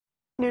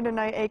Noon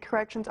tonight, a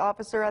corrections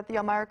officer at the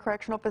Elmira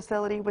Correctional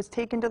Facility was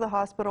taken to the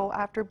hospital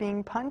after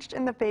being punched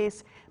in the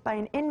face by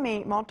an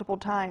inmate multiple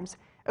times.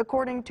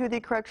 According to the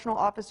Correctional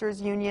Officers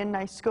Union,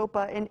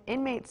 an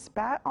inmate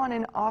spat on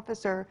an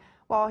officer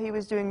while he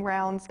was doing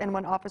rounds, and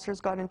when officers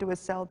got into his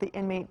cell, the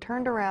inmate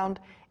turned around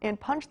and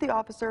punched the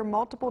officer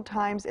multiple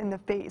times in the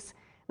face.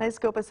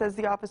 Niskopa says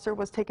the officer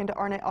was taken to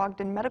Arnett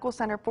Ogden Medical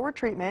Center for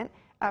treatment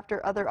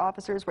after other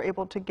officers were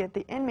able to get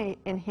the inmate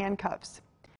in handcuffs.